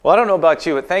Well, I don't know about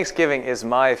you, but Thanksgiving is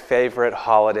my favorite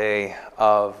holiday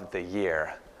of the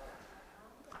year.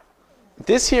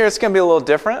 This year it's going to be a little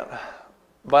different,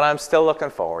 but I'm still looking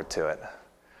forward to it.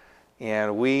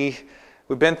 And we've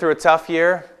been through a tough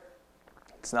year.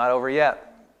 It's not over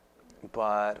yet,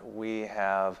 but we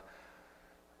have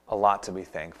a lot to be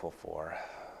thankful for.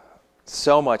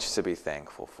 So much to be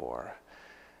thankful for.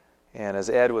 And as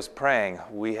Ed was praying,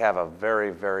 we have a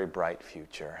very, very bright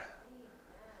future.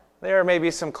 There may be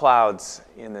some clouds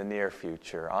in the near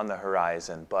future on the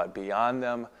horizon, but beyond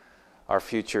them, our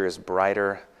future is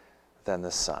brighter than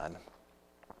the sun.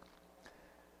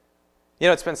 You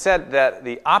know, it's been said that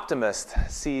the optimist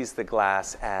sees the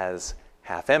glass as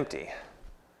half empty.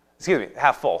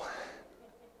 Half full.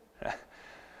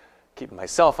 Keeping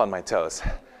myself on my toes.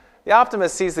 The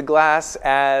optimist sees the glass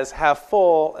as half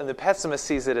full, and the pessimist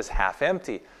sees it as half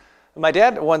empty. My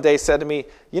dad one day said to me,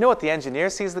 "You know what the engineer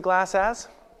sees the glass as?"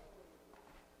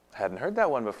 I hadn't heard that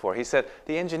one before. He said,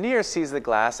 the engineer sees the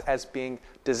glass as being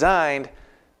designed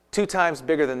 2 times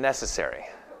bigger than necessary.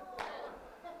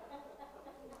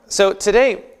 So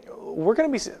today, we're going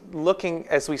to be looking,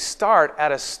 as we start,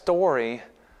 at a story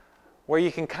where you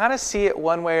can kind of see it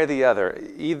one way or the other.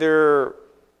 Either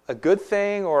a good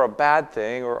thing or a bad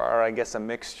thing, or I guess a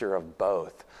mixture of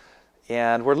both.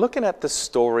 And we're looking at the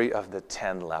story of the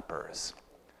 10 lepers.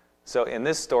 So in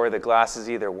this story, the glass is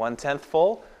either 1/10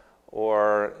 full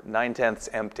or 9/10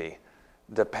 empty,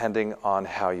 depending on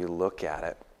how you look at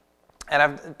it. And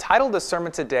I've titled the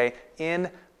sermon today,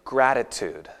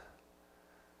 Ingratitude.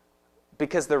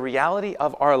 Because the reality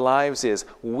of our lives is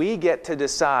we get to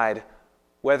decide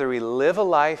whether we live a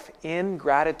life in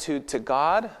gratitude to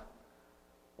God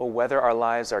or whether our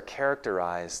lives are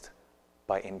characterized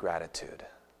by ingratitude.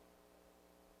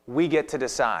 We get to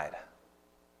decide.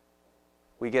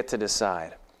 We get to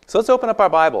decide. So let's open up our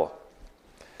Bible.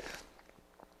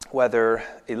 Whether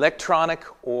electronic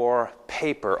or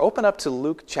paper, open up to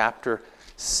Luke chapter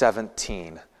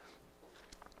 17.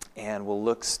 And we'll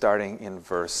look starting in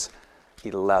verse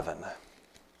 11.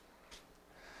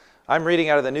 I'm reading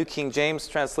out of the New King James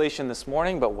translation this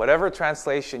morning, but whatever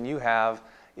translation you have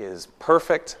is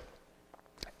perfect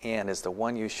and is the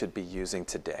one you should be using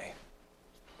today.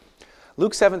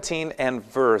 Luke 17 and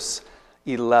verse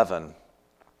 11.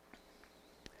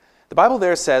 The Bible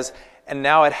there says, "And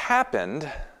now it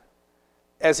happened,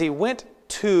 as he went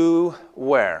to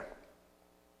where?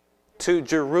 To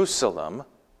Jerusalem,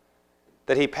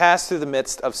 that he passed through the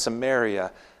midst of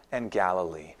Samaria and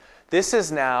Galilee." This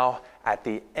is now at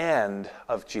the end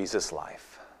of Jesus'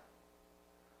 life.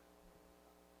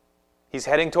 He's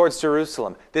heading towards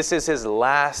Jerusalem. This is his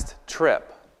last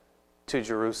trip to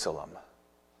Jerusalem.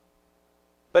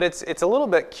 But it's a little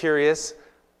bit curious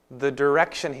the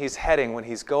direction he's heading when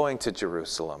he's going to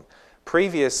Jerusalem.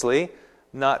 Previously,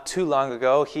 not too long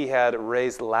ago, he had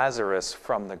raised Lazarus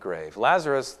from the grave.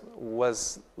 Lazarus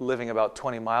was living about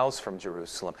 20 miles from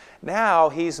Jerusalem. Now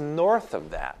he's north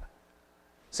of that.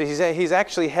 So he's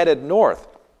actually headed north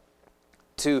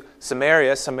to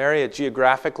Samaria. Samaria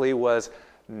geographically was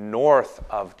north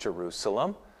of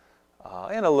Jerusalem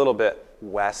and a little bit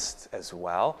west as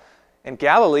well. And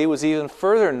Galilee was even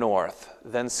further north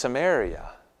than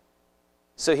Samaria.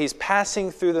 So he's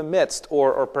passing through the midst,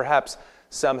 or perhaps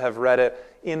some have read it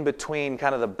in between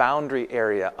kind of the boundary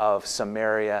area of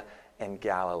Samaria and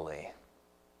Galilee.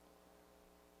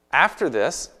 After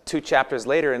this, 2 chapters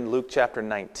later in Luke chapter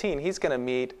 19, he's going to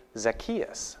meet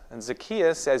Zacchaeus. And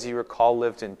Zacchaeus, as you recall,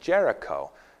 lived in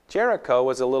Jericho. Jericho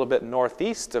was a little bit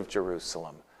northeast of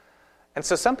Jerusalem. And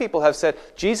so some people have said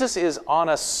Jesus is on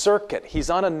a circuit. He's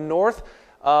on a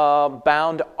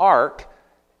north-bound arc,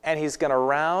 and he's going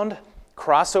to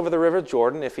cross over the River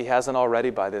Jordan, if he hasn't already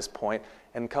by this point,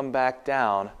 and come back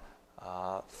down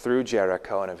through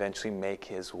Jericho and eventually make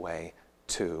his way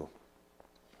to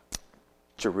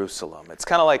Jerusalem. It's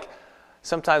kind of like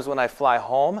sometimes when I fly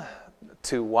home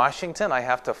to Washington, I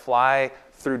have to fly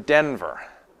through Denver.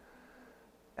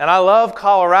 And I love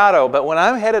Colorado, but when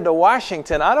I'm headed to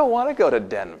Washington, I don't want to go to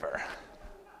Denver.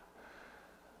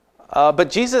 But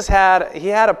Jesus had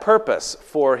a purpose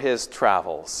for his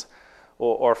travels.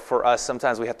 Or for us,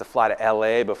 sometimes we have to fly to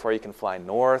LA before you can fly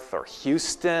north, or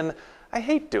Houston. I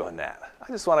hate doing that. I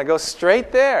just want to go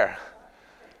straight there.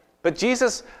 But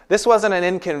Jesus, this wasn't an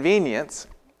inconvenience.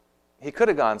 He could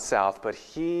have gone south, but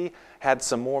he had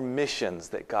some more missions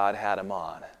that God had him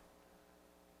on.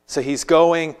 So he's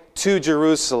going to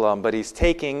Jerusalem, but he's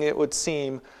taking, it would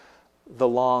seem, the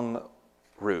long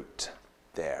route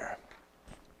there.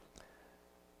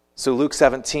 So Luke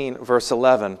 17, verse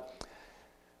 11,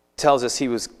 tells us he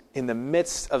was in the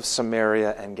midst of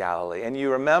Samaria and Galilee. And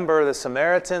you remember the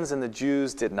Samaritans and the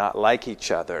Jews did not like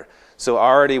each other. So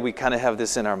already we kind of have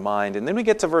this in our mind. And then we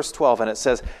get to verse 12 and it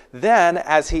says, "Then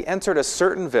as he entered a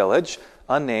certain village,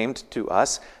 unnamed to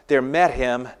us, there met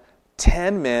him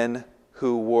 10 men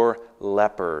who were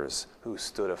lepers, who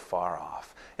stood afar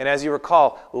off." And as you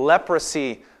recall,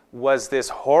 leprosy was this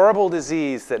horrible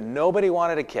disease that nobody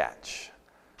wanted to catch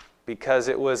because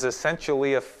it was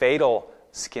essentially a fatal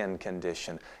skin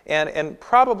condition. And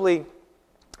probably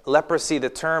leprosy, the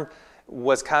term,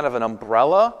 was kind of an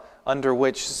umbrella under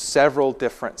which several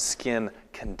different skin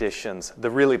conditions, the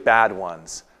really bad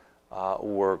ones,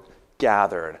 were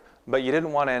gathered. But you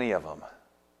didn't want any of them.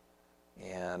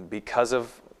 And because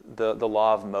of the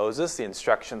law of Moses, the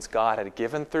instructions God had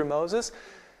given through Moses,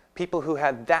 people who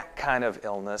had that kind of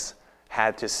illness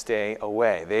had to stay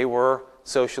away. They were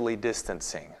socially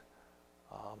distancing.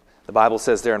 The Bible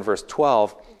says there in verse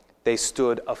 12, they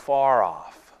stood afar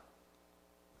off,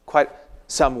 quite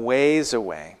some ways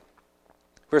away.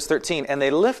 Verse 13, "And they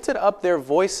lifted up their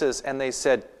voices and they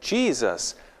said,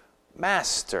 'Jesus,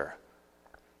 Master,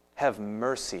 have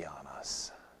mercy on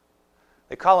us.'"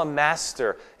 They call him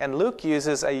Master, and Luke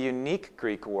uses a unique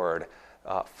Greek word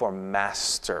for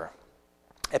master.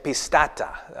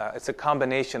 Epistata. It's a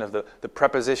combination of the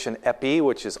preposition epi,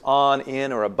 which is on,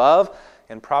 in, or above,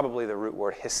 and probably the root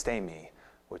word histemi,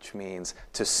 which means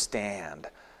to stand.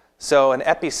 So an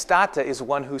epistata is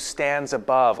one who stands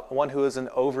above, one who is an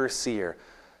overseer,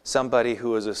 somebody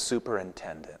who is a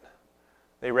superintendent.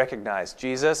 They recognize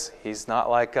Jesus, he's not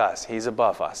like us, he's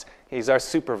above us. He's our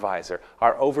supervisor,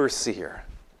 our overseer.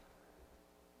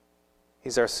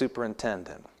 He's our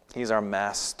superintendent. He's our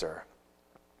master.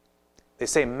 They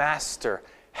say, "Master,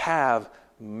 have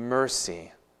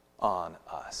mercy on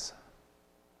us."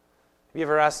 Have you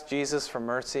ever asked Jesus for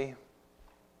mercy?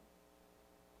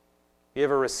 You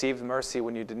ever received mercy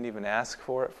when you didn't even ask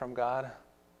for it from God?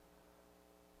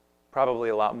 Probably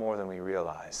a lot more than we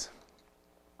realize.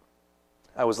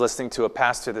 I was listening to a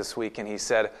pastor this week and he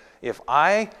said,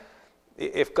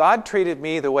 if God treated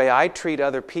me the way I treat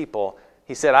other people,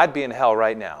 he said, I'd be in hell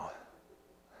right now.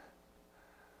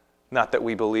 Not that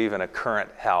we believe in a current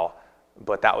hell,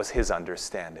 but that was his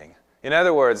understanding. In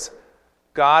other words,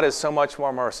 God is so much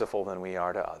more merciful than we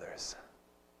are to others.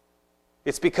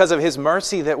 It's because of his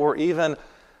mercy that we're even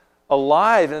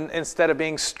alive instead of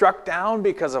being struck down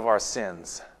because of our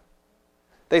sins.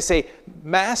 They say,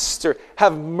 "Master,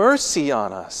 have mercy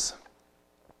on us."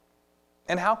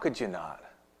 And how could you not?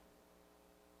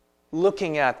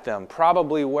 Looking at them,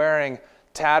 probably wearing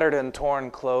tattered and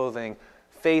torn clothing,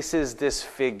 faces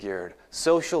disfigured,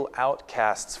 social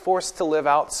outcasts, forced to live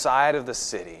outside of the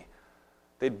city.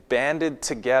 They'd banded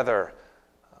together,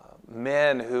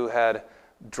 men who had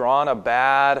drawn a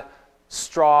bad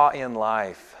straw in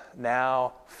life,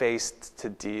 now faced to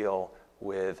deal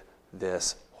with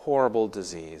this horrible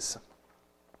disease.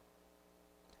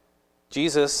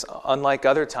 Jesus, unlike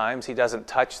other times, he doesn't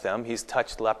touch them. He's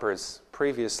touched lepers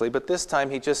previously, but this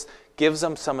time he just gives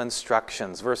them some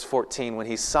instructions. Verse 14, when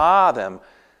he saw them,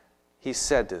 he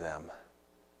said to them,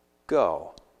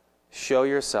 "Go, show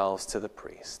yourselves to the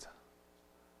priest."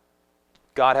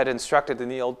 God had instructed in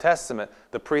the Old Testament.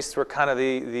 The priests were kind of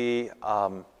they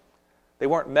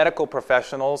weren't medical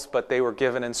professionals, but they were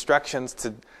given instructions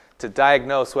to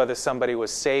diagnose whether somebody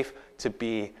was safe to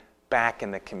be back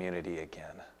in the community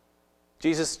again.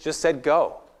 Jesus just said,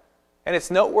 "Go." And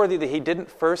it's noteworthy that he didn't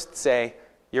first say,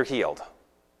 "You're healed.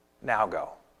 Now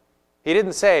go." He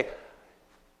didn't say,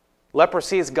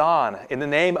 "Leprosy is gone. In the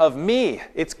name of me,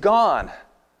 it's gone.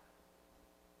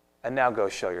 And now go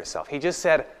show yourself." He just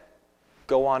said,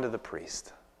 "Go on to the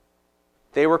priest."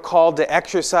 They were called to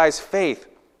exercise faith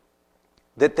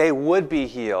that they would be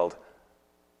healed.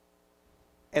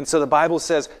 And so the Bible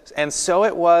says, and so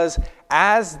it was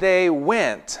as they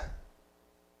went,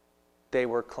 they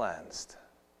were cleansed.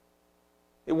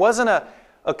 It wasn't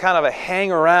a kind of a hang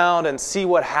around and see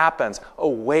what happens, a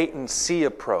wait and see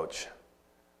approach.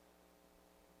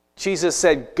 Jesus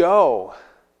said, "Go."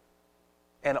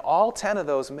 And all 10 of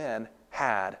those men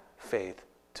had faith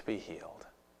to be healed.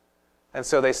 And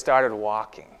so they started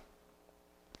walking.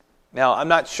 Now, I'm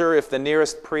not sure if the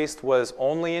nearest priest was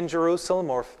only in Jerusalem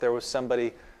or if there was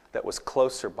somebody that was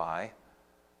closer by.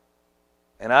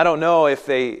 And I don't know if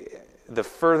the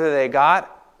further they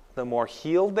got, the more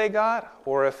healed they got,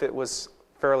 or if it was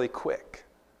fairly quick.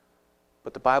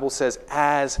 But the Bible says,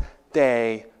 as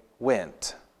they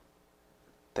went,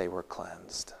 they were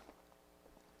cleansed.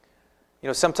 You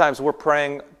know, sometimes we're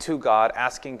praying to God,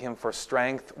 asking him for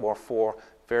strength or for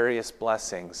various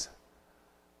blessings.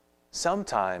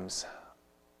 Sometimes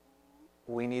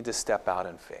we need to step out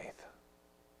in faith.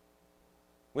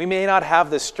 We may not have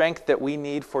the strength that we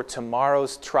need for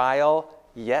tomorrow's trial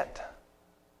yet,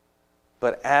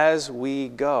 but as we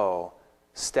go,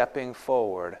 stepping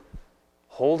forward,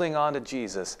 holding on to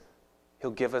Jesus,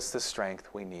 He'll give us the strength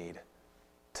we need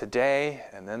today,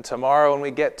 and then tomorrow when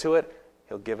we get to it,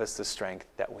 He'll give us the strength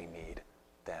that we need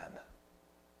then.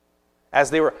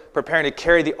 As they were preparing to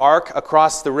carry the ark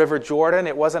across the river Jordan,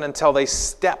 it wasn't until they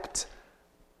stepped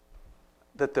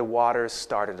that the waters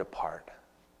started to part.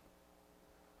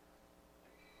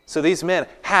 So these men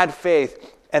had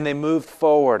faith, and they moved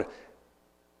forward,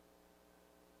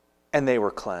 and they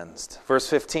were cleansed. Verse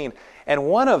 15, and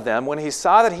one of them, when he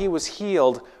saw that he was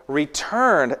healed,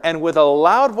 returned, and with a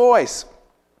loud voice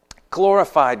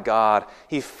glorified God.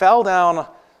 He fell down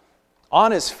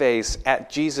on his face at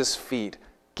Jesus' feet,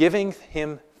 giving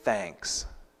him thanks.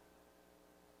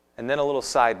 And then a little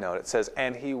side note, it says,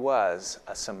 and he was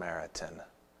a Samaritan.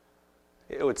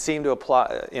 It would seem to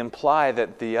imply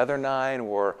that the other 9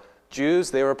 were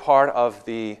Jews. They were part of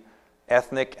the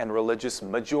ethnic and religious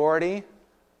majority,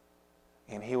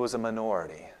 and he was a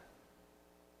minority.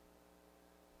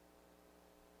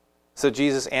 So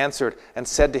Jesus answered and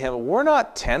said to him, were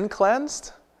not 10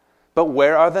 cleansed? But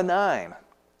where are the 9?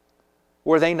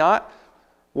 Were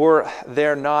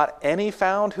there not any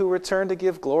found who returned to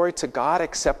give glory to God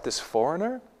except this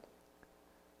foreigner?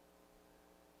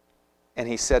 And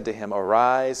he said to him,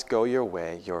 arise, go your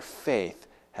way, your faith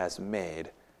has made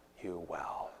you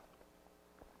well.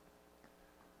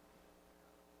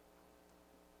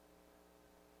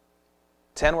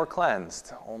 Ten were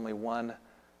cleansed, only 1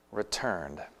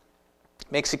 returned.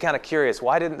 Makes you kind of curious,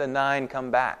 why didn't the 9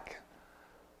 come back?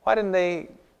 Why didn't they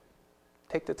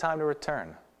take the time to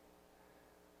return?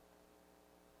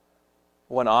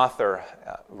 One author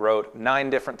wrote 9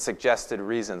 different suggested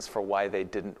reasons for why they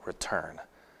didn't return.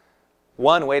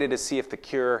 1 waited to see if the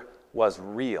cure was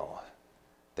real,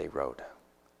 they wrote.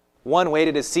 1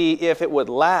 waited to see if it would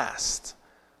last.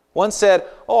 1 said,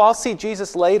 I'll see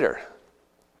Jesus later.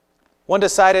 1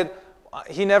 decided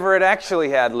he never had actually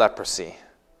had leprosy.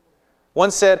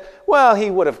 1 said,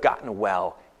 he would have gotten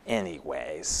well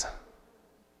anyways.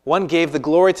 1 gave the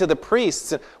glory to the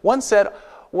priests. 1 said,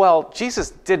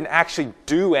 Jesus didn't actually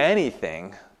do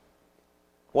anything.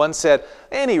 1 said,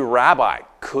 any rabbi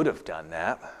could have done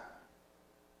that.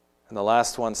 And the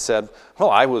last one said,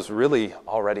 I was really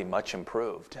already much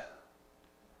improved.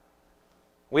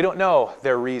 We don't know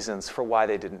their reasons for why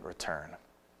they didn't return.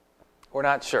 We're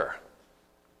not sure.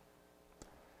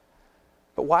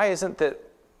 But why isn't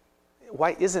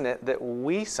it that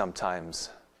we sometimes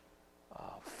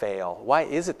fail? Why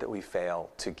is it that we fail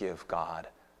to give God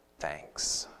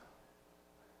thanks?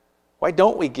 Why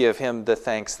don't we give Him the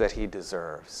thanks that He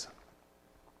deserves?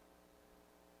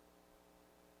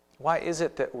 Why is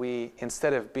it that we,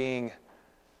 instead of being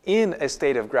in a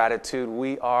state of gratitude,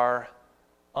 we are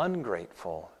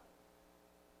ungrateful,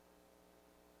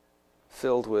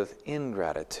 filled with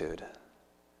ingratitude?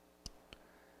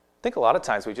 I think a lot of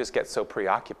times we just get so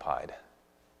preoccupied.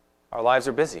 Our lives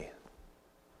are busy.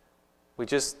 We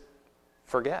just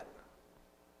forget.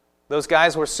 Those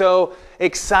guys were so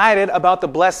excited about the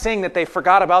blessing that they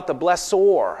forgot about the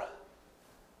blessor.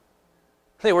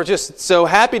 They were just so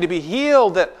happy to be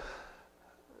healed that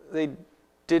they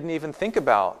didn't even think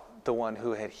about the one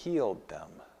who had healed them.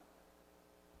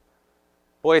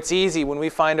 Boy, it's easy when we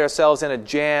find ourselves in a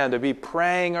jam to be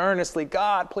praying earnestly,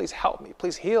 God, please help me,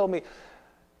 please heal me.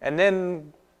 And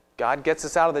then God gets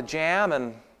us out of the jam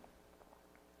and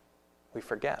we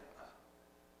forget.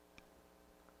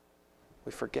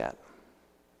 We forget.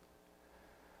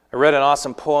 I read an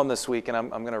awesome poem this week, and I'm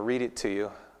going to read it to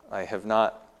you. I have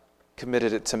not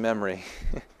committed it to memory.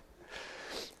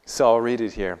 So I'll read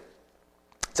it here.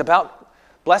 It's about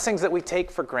blessings that we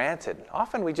take for granted.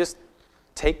 Often we just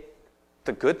take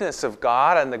the goodness of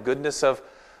God and the goodness of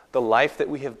the life that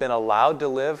we have been allowed to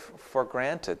live for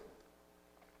granted.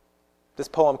 This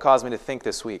poem caused me to think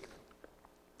this week.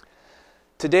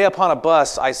 Today upon a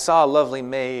bus, I saw a lovely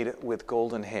maid with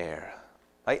golden hair.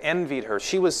 I envied her.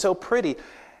 She was so pretty,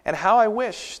 and how I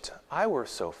wished I were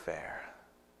so fair.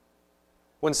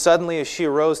 When suddenly as she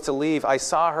arose to leave, I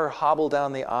saw her hobble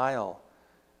down the aisle.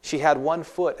 She had 1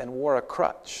 foot and wore a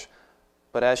crutch,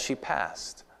 but as she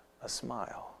passed, a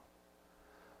smile.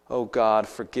 Oh God,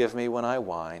 forgive me when I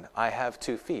whine. I have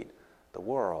 2 feet. The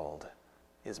world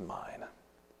is mine.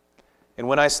 And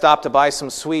when I stopped to buy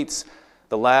some sweets,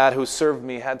 the lad who served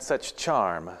me had such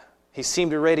charm. He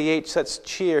seemed to radiate such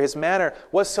cheer. His manner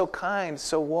was so kind,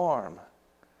 so warm.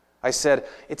 I said,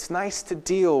 it's nice to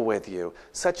deal with you.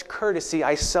 Such courtesy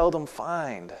I seldom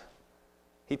find.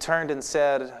 He turned and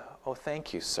said, "Oh,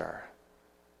 thank you, sir."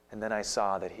 And then I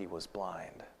saw that he was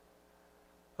blind.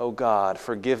 "Oh God,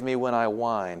 forgive me when I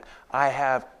whine. I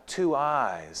have 2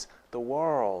 eyes. The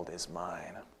world is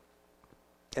mine."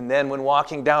 And then when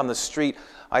walking down the street,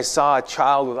 I saw a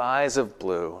child with eyes of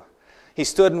blue. He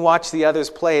stood and watched the others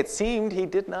play. It seemed he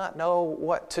did not know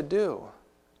what to do.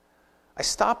 I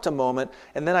stopped a moment,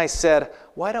 and then I said,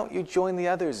 "Why don't you join the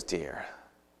others, dear?"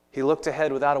 He looked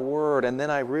ahead without a word, and then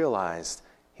I realized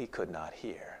he could not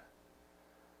hear.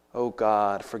 "Oh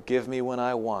God, forgive me when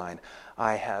I whine.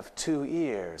 I have 2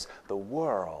 ears. The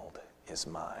world is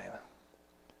mine."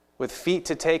 With feet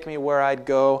to take me where I'd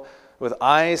go, with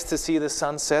eyes to see the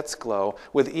sunset's glow,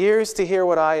 with ears to hear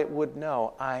what I would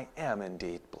know, I am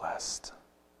indeed blessed.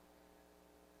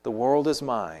 The world is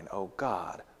mine. Oh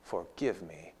God, forgive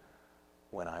me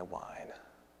when I whine.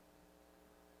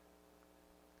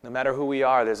 No matter who we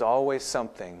are, there's always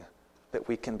something that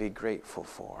we can be grateful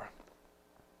for.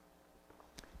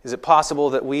 Is it possible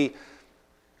that we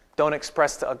don't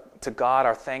express to God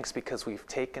our thanks because we've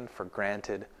taken for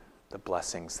granted the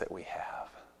blessings that we have?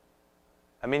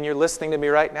 I mean, you're listening to me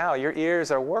right now. Your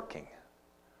ears are working.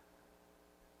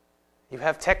 You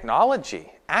have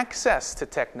technology, access to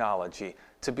technology,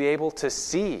 to be able to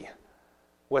see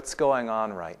what's going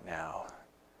on right now.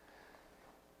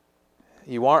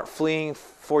 You aren't fleeing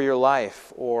for your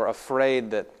life or afraid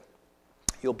that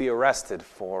you'll be arrested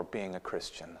for being a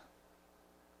Christian.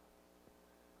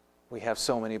 We have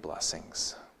so many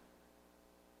blessings.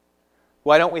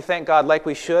 Why don't we thank God like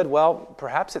we should? Well,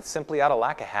 perhaps it's simply out of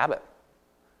lack of habit.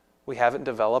 We haven't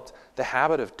developed the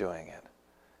habit of doing it.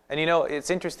 And you know, it's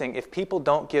interesting. If people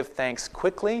don't give thanks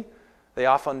quickly, they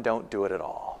often don't do it at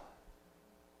all.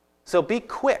 So be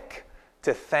quick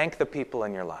to thank the people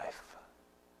in your life.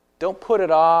 Don't put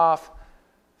it off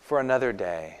for another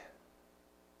day.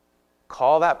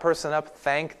 Call that person up,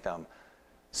 thank them.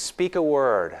 Speak a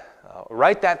word.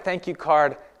 Write that thank you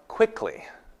card quickly.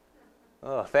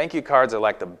 Oh, thank you cards are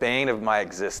like the bane of my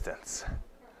existence.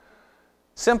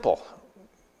 Simple,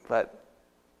 but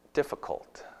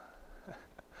difficult.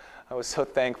 I was so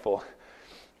thankful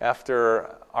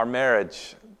after our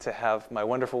marriage to have my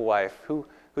wonderful wife who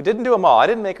didn't do them all. I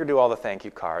didn't make her do all the thank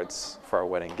you cards for our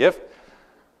wedding gift.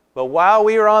 But while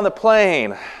we were on the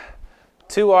plane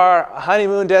to our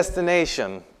honeymoon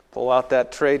destination, pull out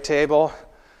that tray table,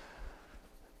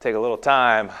 take a little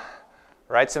time,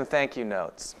 write some thank you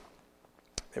notes.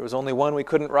 There was only one we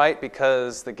couldn't write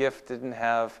because the gift didn't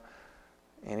have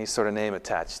any sort of name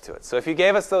attached to it. So if you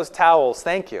gave us those towels,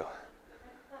 thank you.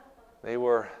 They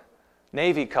were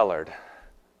navy colored,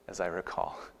 as I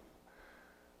recall.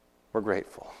 We're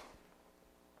grateful.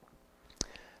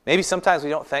 Maybe sometimes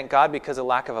we don't thank God because of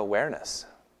lack of awareness.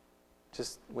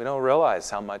 Just we don't realize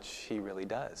how much He really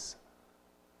does.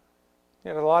 You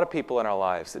know, there are a lot of people in our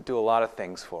lives that do a lot of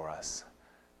things for us.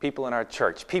 People in our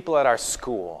church, people at our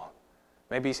school.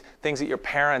 Maybe things that your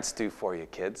parents do for you,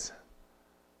 kids.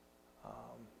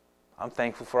 I'm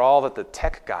thankful for all that the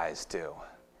tech guys do.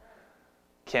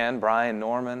 Ken, Brian,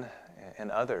 Norman, and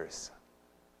others.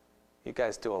 You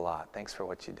guys do a lot. Thanks for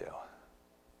what you do.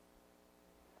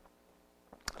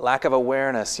 Lack of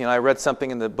awareness. You know, I read something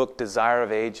in the book Desire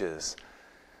of Ages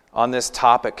on this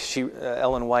topic.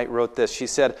 Ellen White wrote this. She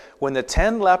said, when the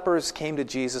 10 lepers came to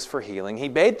Jesus for healing, He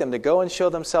bade them to go and show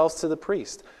themselves to the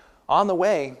priest. On the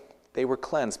way, they were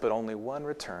cleansed, but only one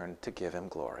returned to give Him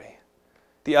glory.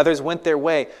 The others went their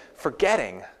way,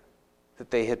 forgetting that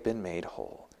they had been made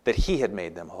whole, that He had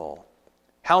made them whole.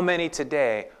 How many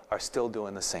today are still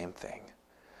doing the same thing?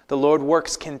 The Lord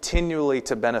works continually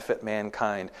to benefit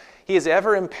mankind. He is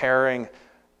ever imparting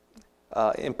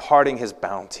His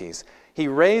bounties. He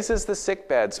raises the sick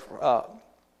beds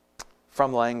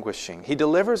from languishing. He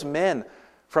delivers men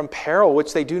from peril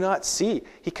which they do not see.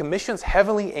 He commissions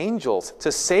heavenly angels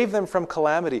to save them from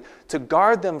calamity, to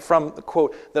guard them from,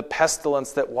 quote, the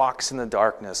pestilence that walks in the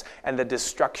darkness and the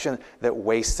destruction that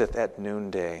wasteth at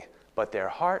noonday. But their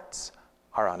hearts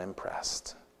are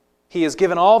unimpressed. He has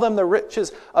given all them the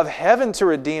riches of heaven to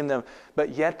redeem them, but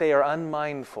yet they are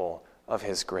unmindful of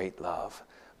His great love.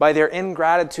 By their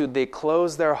ingratitude, they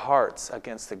close their hearts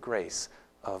against the grace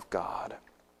of God.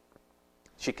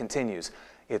 She continues,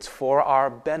 it's for our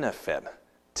benefit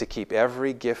to keep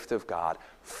every gift of God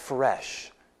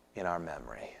fresh in our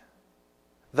memory.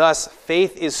 Thus,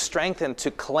 faith is strengthened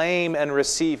to claim and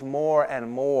receive more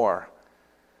and more.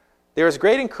 There is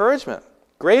greater encouragement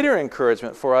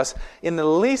for us in the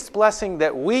least blessing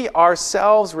that we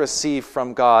ourselves receive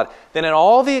from God than in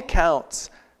all the accounts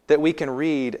that we can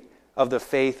read of the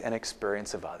faith and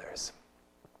experience of others.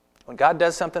 When God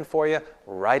does something for you,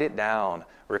 write it down,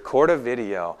 record a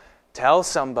video, Tell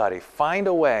somebody. Find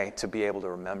a way to be able to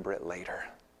remember it later.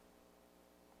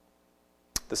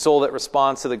 The soul that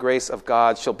responds to the grace of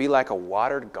God shall be like a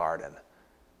watered garden.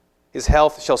 His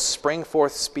health shall spring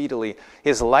forth speedily.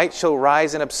 His light shall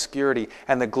rise in obscurity,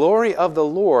 and the glory of the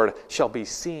Lord shall be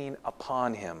seen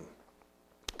upon him.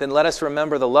 Then let us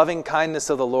remember the loving kindness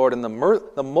of the Lord and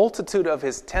the multitude of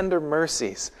his tender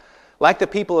mercies. Like the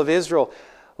people of Israel,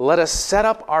 let us set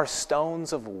up our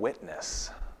stones of witness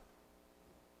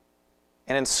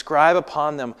and inscribe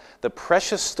upon them the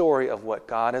precious story of what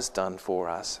God has done for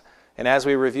us. And as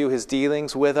we review his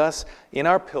dealings with us in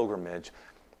our pilgrimage,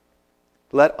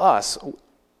 let us,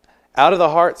 out of the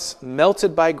hearts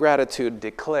melted by gratitude,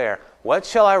 declare, what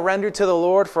shall I render to the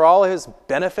Lord for all his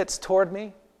benefits toward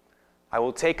me? I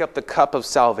will take up the cup of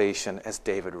salvation, as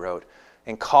David wrote,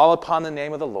 and call upon the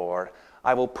name of the Lord.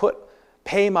 I will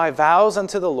pay my vows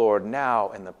unto the Lord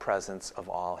now in the presence of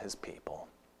all his people.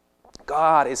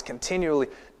 God is continually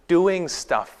doing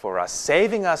stuff for us,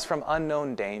 saving us from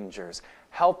unknown dangers,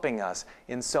 helping us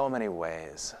in so many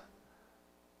ways.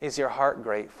 Is your heart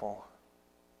grateful?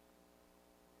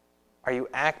 Are you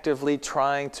actively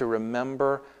trying to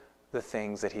remember the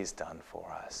things that he's done for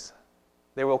us?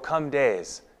 There will come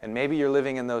days, and maybe you're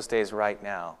living in those days right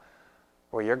now,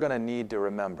 where you're going to need to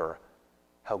remember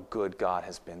how good God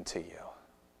has been to you.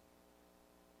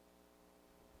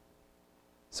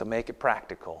 So make it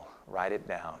practical. Write it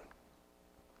down.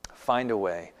 Find a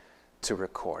way to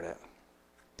record it.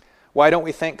 Why don't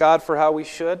we thank God for how we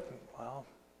should? Well,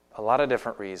 a lot of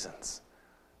different reasons.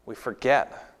 We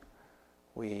forget.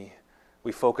 We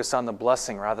focus on the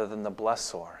blessing rather than the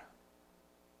blessor.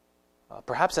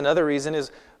 Perhaps another reason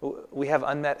is we have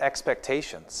unmet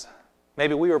expectations.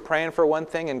 Maybe we were praying for one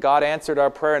thing and God answered our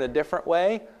prayer in a different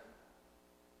way,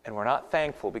 and we're not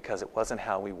thankful because it wasn't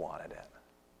how we wanted it.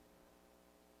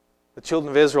 The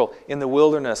children of Israel in the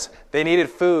wilderness, they needed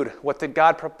food. What did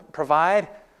God provide?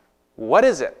 What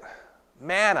is it?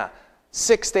 Manna,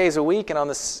 6 days a week, and on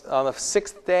the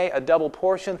sixth day, a double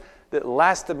portion that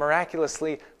lasted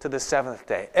miraculously to the seventh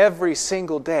day. Every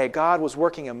single day, God was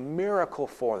working a miracle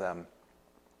for them.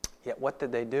 Yet what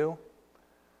did they do?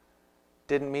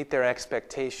 Didn't meet their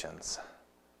expectations.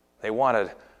 They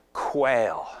wanted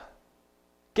quail.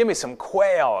 Give me some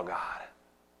quail, God.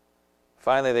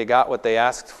 Finally, they got what they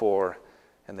asked for,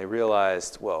 and they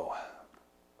realized, whoa,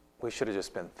 we should have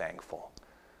just been thankful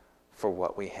for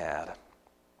what we had.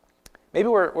 Maybe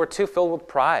we're too filled with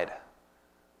pride.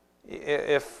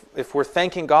 If we're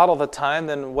thanking God all the time,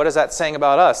 then what is that saying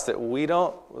about us? That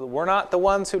we're not the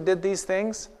ones who did these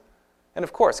things? And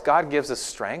of course, God gives us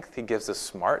strength. He gives us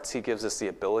smarts. He gives us the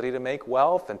ability to make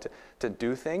wealth and to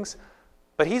do things.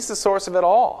 But he's the source of it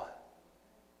all.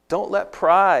 Don't let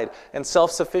pride and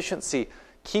self-sufficiency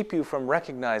keep you from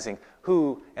recognizing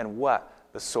who and what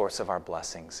the source of our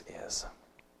blessings is.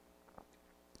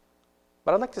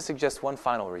 But I'd like to suggest one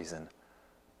final reason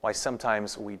why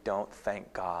sometimes we don't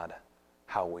thank God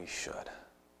how we should.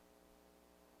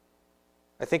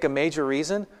 I think a major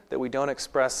reason that we don't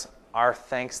express our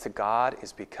thanks to God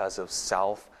is because of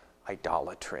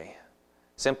self-idolatry.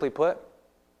 Simply put,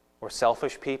 we're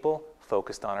selfish people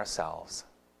focused on ourselves,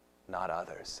 not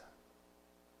others.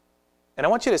 And I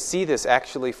want you to see this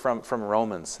actually from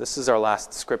Romans. This is our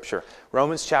last scripture.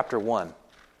 Romans chapter 1.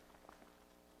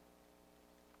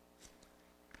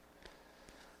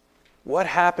 What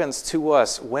happens to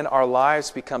us when our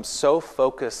lives become so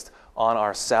focused on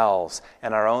ourselves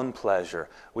and our own pleasure?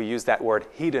 We used that word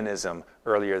hedonism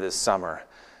earlier this summer.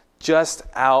 Just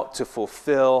out to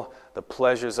fulfill the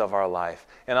pleasures of our life.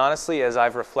 And honestly, as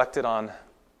I've reflected on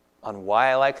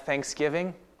why I like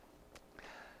Thanksgiving,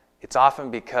 it's often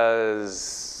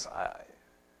because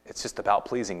it's just about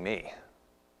pleasing me.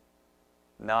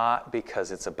 Not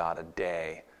because it's about a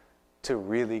day to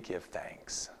really give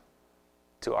thanks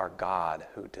to our God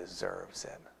who deserves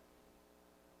it.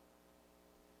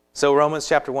 So Romans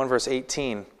chapter 1 verse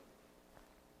 18,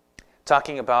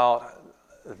 talking about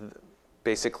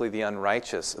basically the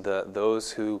unrighteous,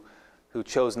 those who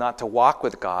chose not to walk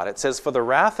with God. It says, "For the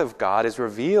wrath of God is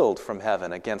revealed from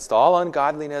heaven against all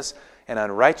ungodliness and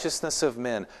unrighteousness of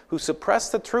men who suppress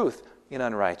the truth in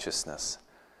unrighteousness.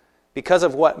 Because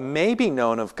of what may be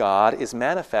known of God is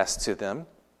manifest to them,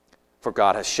 for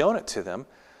God has shown it to them.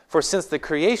 For since the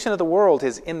creation of the world,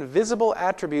 his invisible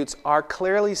attributes are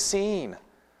clearly seen,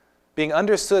 being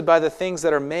understood by the things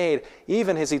that are made,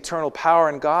 even his eternal power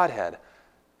and Godhead.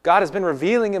 God has been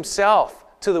revealing himself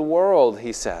to the world,"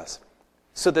 he says,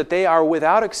 "so that they are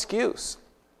without excuse."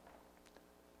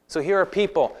 So here are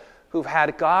people who've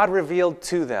had God revealed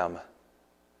to them,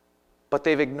 but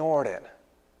they've ignored it,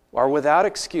 are without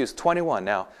excuse. 21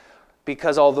 now.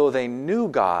 because although they knew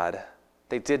God,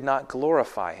 they did not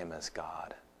glorify him as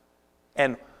God.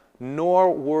 And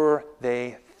nor were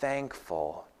they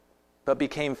thankful, but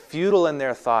became futile in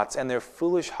their thoughts, and their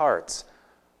foolish hearts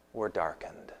were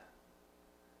darkened.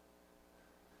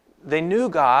 They knew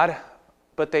God,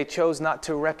 but they chose not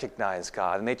to recognize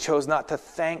God, and they chose not to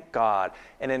thank God.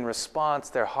 And in response,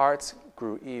 their hearts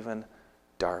grew even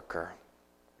darker.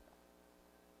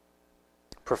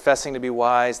 Professing to be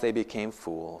wise, they became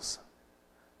fools.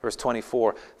 Verse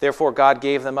 24, therefore God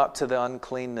gave them up to the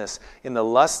uncleanness in the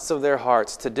lusts of their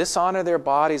hearts, to dishonor their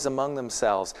bodies among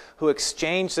themselves, who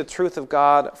exchanged the truth of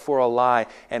God for a lie,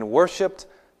 and worshipped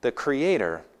the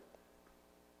Creator,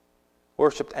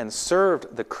 worshipped and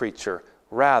served the creature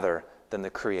rather than the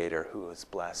Creator, who is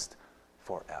blessed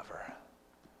forever.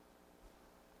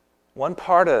 One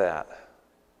part of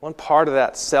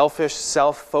that selfish,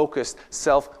 self-focused,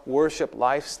 self-worship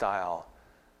lifestyle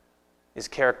is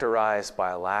characterized by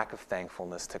a lack of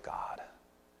thankfulness to God.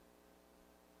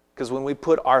 Because when we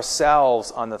put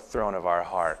ourselves on the throne of our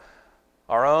heart,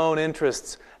 our own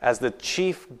interests as the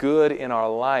chief good in our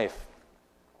life,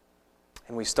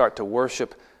 and we start to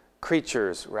worship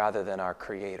creatures rather than our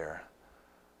Creator,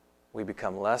 we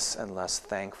become less and less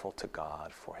thankful to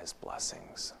God for his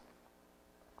blessings.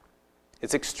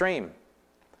 It's extreme,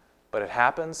 but it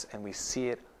happens, and we see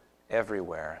it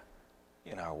everywhere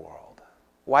in our world.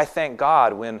 Why thank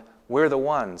God when we're the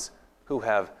ones who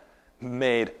have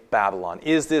made Babylon?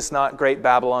 Is this not great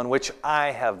Babylon which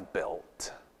I have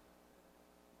built?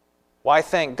 Why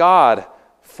thank God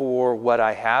for what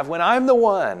I have when I'm the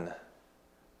one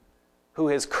who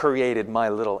has created my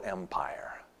little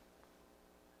empire?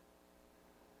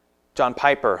 John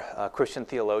Piper, a Christian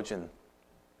theologian,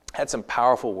 had some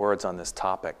powerful words on this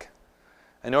topic.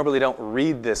 I normally don't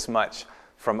read this much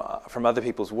from other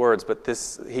people's words, but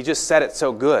he just said it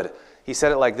so good. He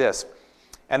said it like this: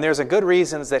 and there's a good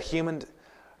reasons that human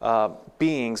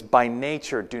beings by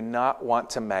nature do not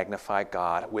want to magnify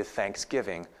God with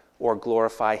thanksgiving or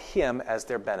glorify him as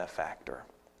their benefactor.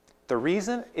 The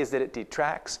reason is that it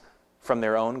detracts from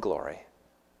their own glory.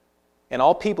 And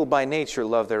all people by nature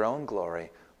love their own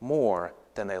glory more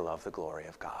than they love the glory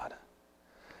of God.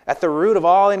 At the root of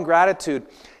all ingratitude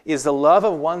is the love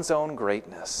of one's own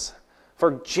greatness.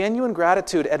 For genuine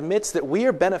gratitude admits that we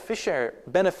are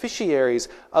beneficiaries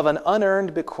of an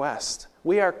unearned bequest.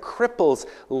 We are cripples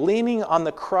leaning on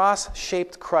the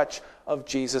cross-shaped crutch of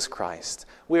Jesus Christ.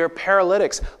 We are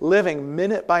paralytics living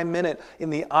minute by minute in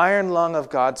the iron lung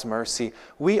of God's mercy.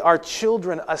 We are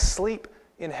children asleep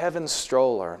in heaven's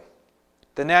stroller.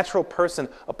 The natural person,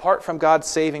 apart from God's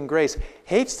saving grace,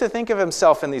 hates to think of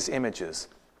himself in these images.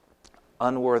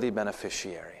 Unworthy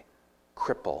beneficiary,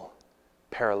 cripple,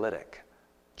 paralytic,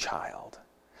 child.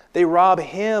 They rob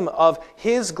him of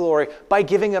his glory by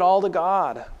giving it all to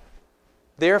God.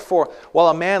 Therefore, while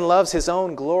a man loves his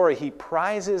own glory, he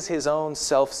prizes his own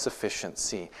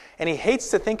self-sufficiency, and he hates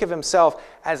to think of himself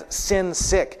as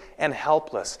sin-sick and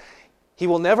helpless. He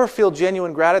will never feel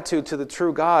genuine gratitude to the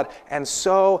true God, and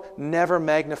so never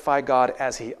magnify God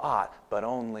as he ought, but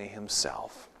only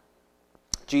himself.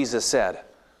 Jesus said,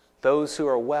 "Those who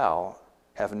are well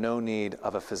have no need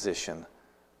of a physician,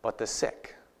 but the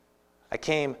sick. I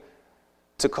came not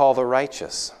to call the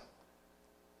righteous,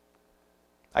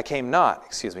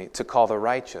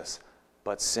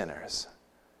 but sinners."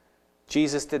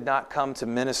 Jesus did not come to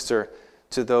minister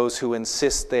to those who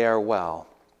insist they are well.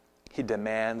 He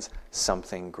demands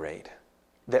something great,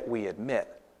 that we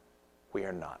admit we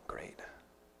are not great.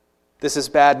 This is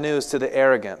bad news to the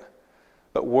arrogant,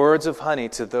 but words of honey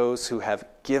to those who have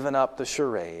given up the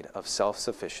charade of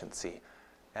self-sufficiency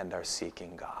and are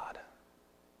seeking God.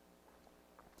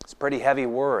 It's pretty heavy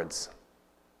words.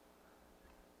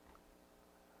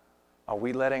 Are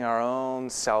we letting our own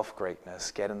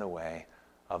self-greatness get in the way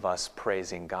of us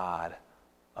praising God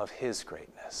of his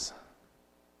greatness?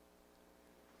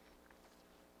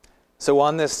 So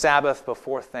on this Sabbath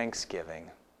before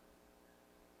Thanksgiving,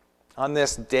 on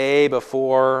this day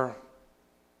before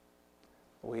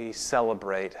we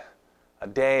celebrate a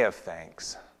day of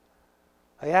thanks,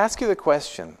 I ask you the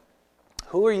question,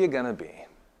 who are you going to be?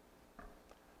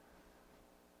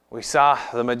 We saw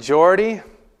the majority,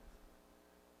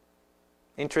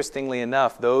 interestingly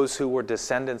enough, those who were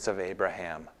descendants of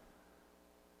Abraham.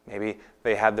 Maybe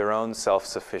they had their own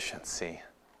self-sufficiency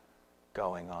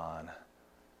going on.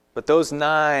 But those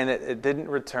 9, it didn't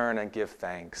return and give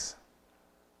thanks.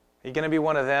 Are you going to be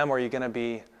one of them, or are you going to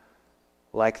be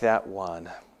like that one?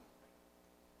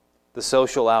 The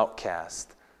social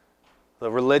outcast,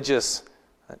 the religious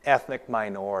and ethnic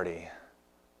minority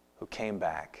who came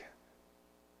back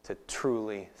to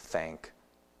truly thank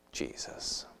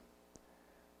Jesus.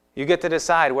 You get to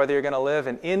decide whether you're going to live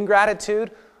in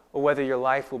ingratitude or whether your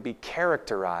life will be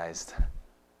characterized.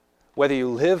 Whether you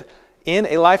live in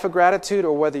a life of gratitude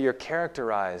or whether you're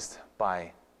characterized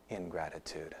by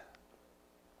ingratitude.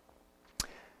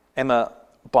 Emma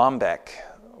Bombeck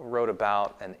wrote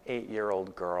about an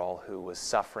 8-year-old girl who was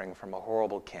suffering from a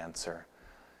horrible cancer.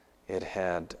 It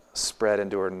had spread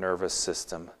into her nervous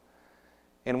system.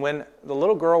 And when the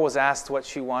little girl was asked what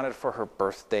she wanted for her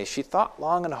birthday, she thought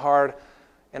long and hard,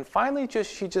 and finally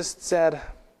she just said,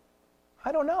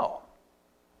 I don't know.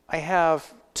 I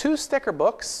have 2 sticker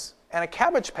books and a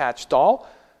Cabbage Patch doll.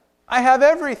 I have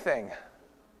everything.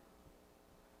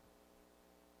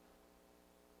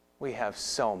 We have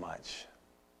so much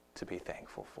to be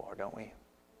thankful for, don't we?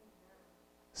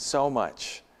 So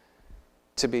much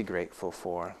to be grateful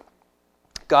for.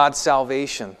 God's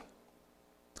salvation.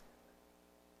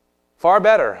 Far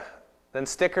better than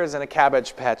stickers and a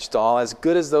Cabbage Patch doll. As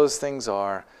good as those things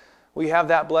are, we have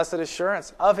that blessed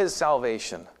assurance of His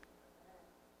salvation.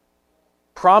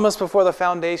 Promised before the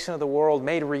foundation of the world,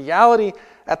 made reality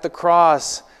at the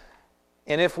cross,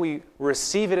 and if we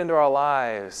receive it into our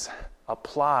lives,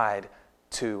 applied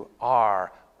to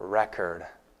our record,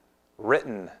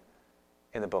 written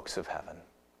in the books of heaven.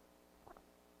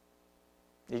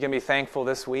 You can be thankful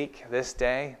this week, this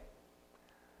day.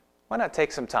 Why not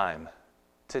take some time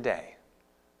today,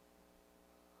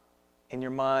 in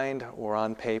your mind or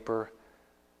on paper,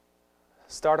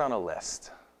 start on a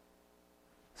list.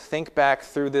 Think back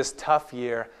through this tough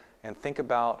year and think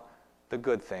about the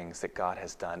good things that God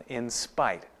has done in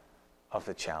spite of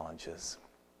the challenges.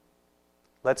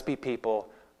 Let's be people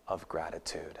of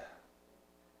gratitude.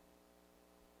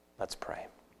 Let's pray.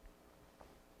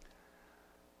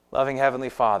 Loving Heavenly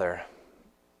Father,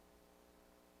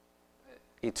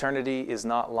 eternity is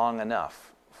not long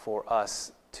enough for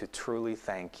us to truly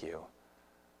thank You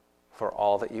for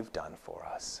all that You've done for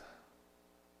us.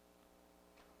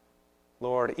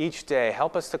 Lord, each day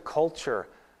help us to culture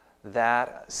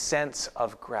that sense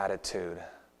of gratitude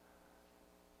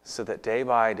so that day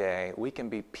by day we can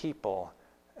be people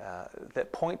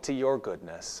that point to Your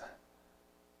goodness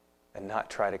and not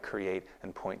try to create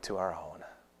and point to our own.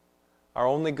 Our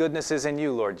only goodness is in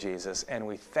You, Lord Jesus, and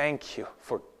we thank You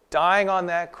for dying on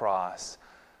that cross,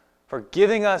 for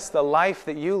giving us the life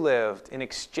that You lived in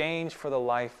exchange for the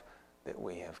life that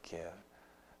we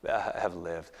have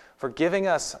lived, for giving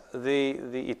us the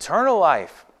eternal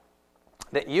life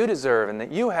that You deserve and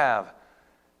that You have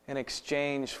in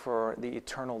exchange for the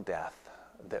eternal death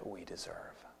that we deserve.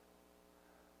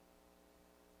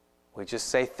 We just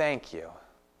say thank You,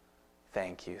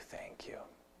 thank You, thank You.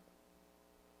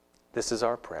 This is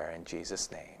our prayer in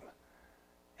Jesus' name.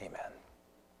 Amen.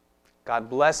 God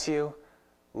bless you.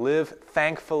 Live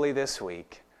thankfully this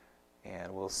week,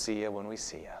 and we'll see you when we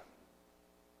see you.